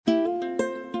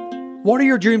What are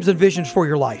your dreams and visions for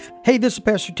your life? Hey, this is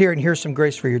Pastor Terry, and here's some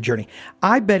grace for your journey.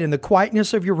 I bet in the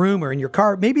quietness of your room or in your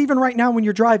car, maybe even right now when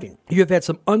you're driving, you have had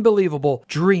some unbelievable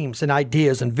dreams and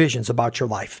ideas and visions about your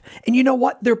life. And you know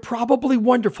what? They're probably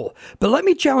wonderful. But let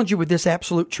me challenge you with this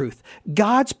absolute truth.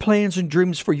 God's plans and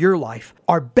dreams for your life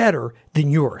are better than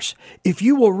yours. If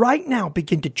you will right now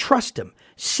begin to trust Him,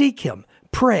 seek Him,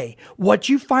 pray, what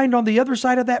you find on the other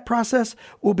side of that process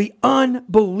will be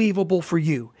unbelievable for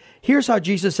you. Here's how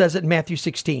Jesus says it in Matthew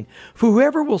 16. For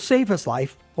whoever will save his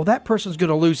life, well, that person's going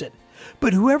to lose it.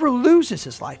 But whoever loses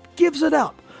his life, gives it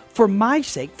up for my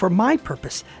sake, for my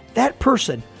purpose, that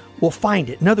person will find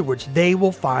it. In other words, they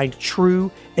will find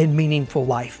true and meaningful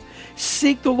life.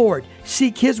 Seek the Lord.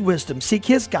 Seek His wisdom. Seek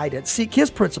His guidance. Seek His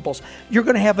principles. You're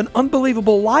going to have an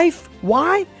unbelievable life.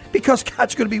 Why? Because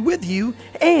God's going to be with you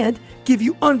and give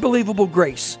you unbelievable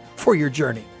grace for your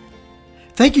journey.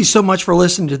 Thank you so much for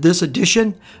listening to this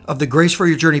edition of the Grace for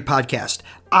Your Journey podcast.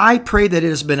 I pray that it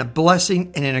has been a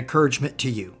blessing and an encouragement to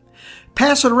you.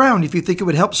 Pass it around if you think it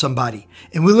would help somebody.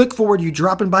 And we look forward to you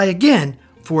dropping by again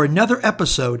for another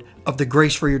episode of the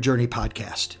Grace for Your Journey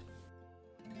podcast.